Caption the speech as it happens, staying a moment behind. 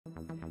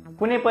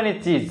कुनै पनि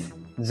चीज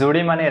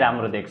जोडीमा नै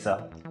राम्रो देख्छ,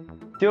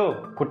 त्यो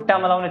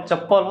खुट्टामा लाउने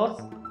चप्पल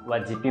होस् वा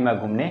जिपीमा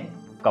घुम्ने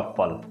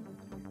कप्पल।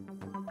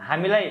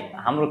 हामीलाई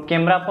हाम्रो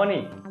क्यामेरा पनि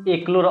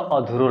एक्लो र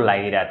अधुरो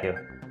लागिरहेथ्यो,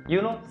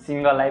 you know,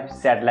 single life,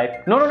 sad life.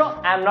 No no no,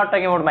 I am not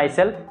talking about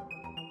myself.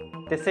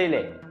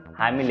 त्यसैले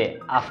हामीले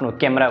आफ्नो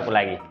क्यामेराको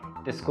लागि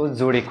त्यसको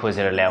जोडी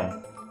खोजेर ल्यायौं।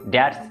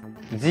 That's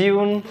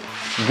Zhiyun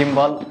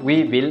Gimbal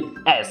Weebill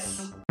S।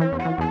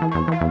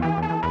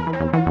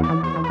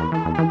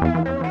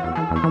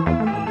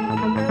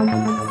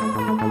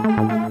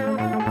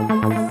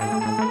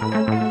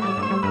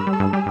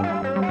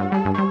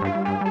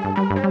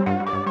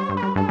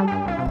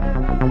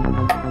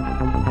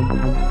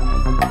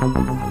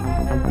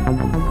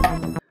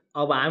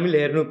 अब हामीले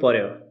हेर्नु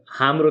पर्यो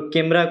हाम्रो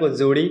क्यामेराको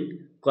जोडी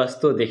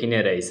कस्तो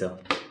देखिने रहेछ।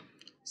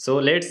 So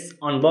let's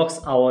unbox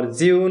our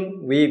Zhiyun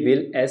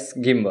Weebill S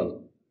gimbal.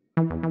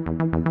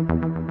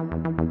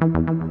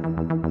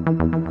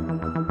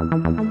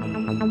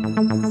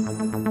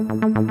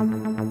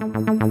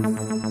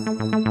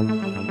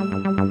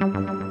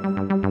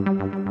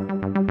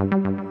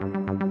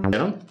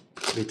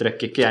 भित्र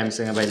के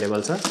हामीसँग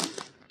अभाइलेबल छ।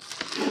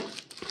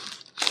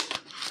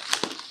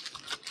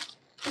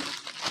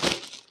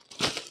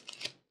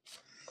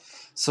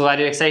 So are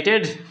you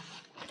excited?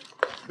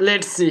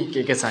 Let's see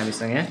के छ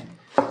हामीसँग।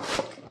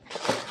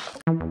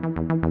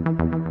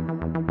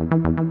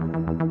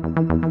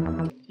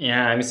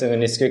 यहाँ हामीसँग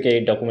निस्क्यो केही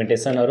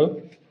डकुमेन्टेसनहरु।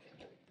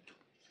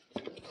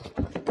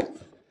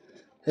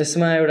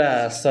 यसमा एउटा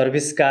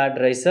सर्भिस कार्ड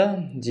रहेछ,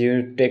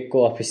 Zhiyun Tech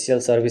को अफिसियल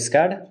सर्भिस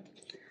कार्ड,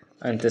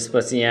 अनि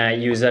त्यसपछि यहाँ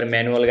user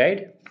manual guide.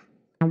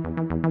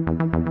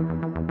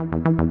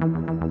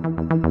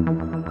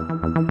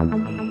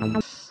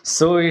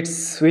 So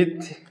it's with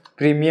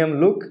premium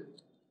look.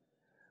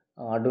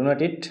 Do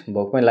not eat,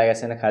 भोक पनि लागेको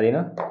छैन, खादिन।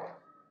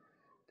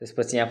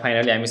 त्यसपछि यहाँ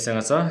फाइनली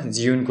हामीसँग छ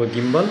Zhiyun को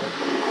गिम्बल।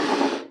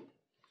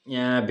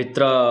 यहाँ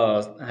भित्र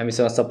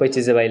हामीसँग सबै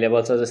चीज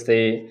अभाइलेबल छ, जस्तै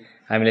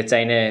हामीले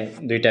चाहिने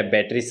दुईटा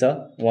ब्याट्री छ,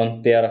 1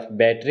 पेयर अफ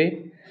ब्याट्री,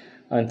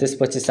 अनि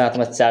त्यसपछि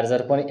साथमा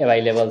चार्जर पनि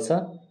अभाइलेबल छ।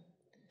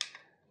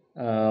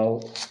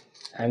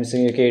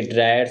 हामीसँग केही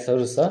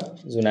ड्रायर्सहरु छ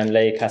जुन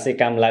हामीलाई खासै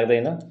काम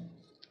लाग्दैन।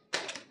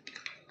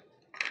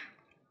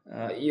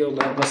 यो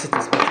भएपछि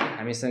त्यसपछि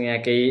हामीसँग यहाँ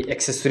केही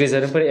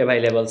एक्सेसरिजहरु पनि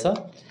अभाइलेबल छ।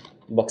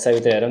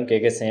 बक्साभित्र हेरौँ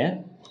के छ यहाँ।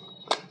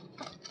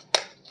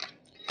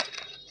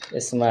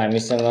 यसमा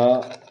हामीसँग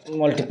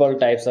मल्टिपल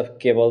टाइप्स अफ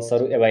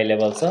केबल्सहरु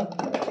अभाइलेबल छ।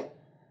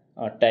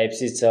 टाइप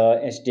सी छ,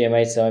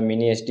 HDMI छ,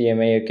 मिनी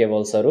HDMI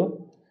केबल्सहरु,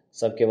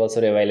 सब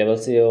केबल्सहरु अभाइलेबल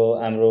छ। यो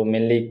हाम्रो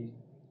मेनली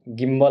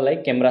गिम्बललाई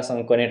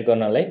क्यामेरासँग कनेक्ट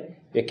गर्नलाई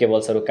यो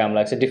केबल्सहरु काम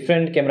लाग्छ।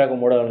 डिफरेन्ट क्यामेराको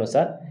मोडल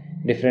अनुसार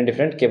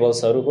डिफरेन्ट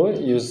केबल्सहरुको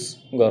युज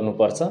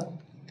गर्नुपर्छ।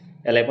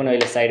 यसलाई पनि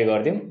अहिले साइड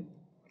गर्दियौं।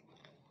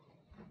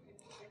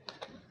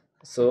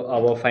 सो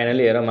अब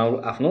फाइनली हेरौँ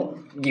आफ्नो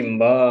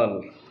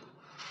गिम्बल।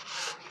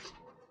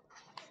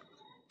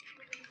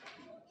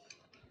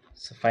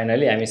 सो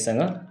फाइनली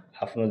हामीसँग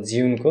आफ्नो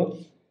Zhiyun को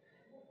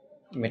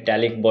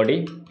मेटालिक बडी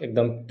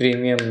एकदम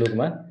प्रिमियम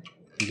लुकमा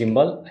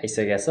गिम्बल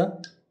आइसकेको छ।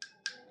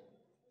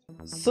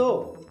 सो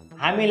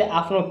हामीले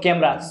आफ्नो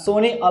camera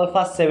Sony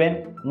Alpha 7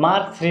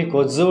 Mark III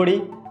को जोडी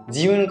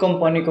Zhiyun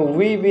कम्पनीको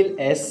Weebill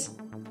S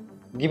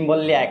गिम्बल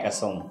ल्याएका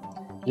छौं।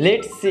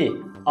 लेट्स सी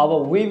अब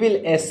Weebill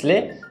S ले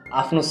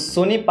आफ्नो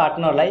सोनी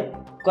पार्टनरलाई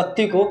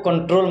कतिको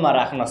कन्ट्रोलमा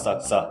राख्न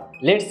सक्छ।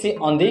 Let's see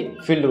on the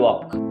field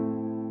work.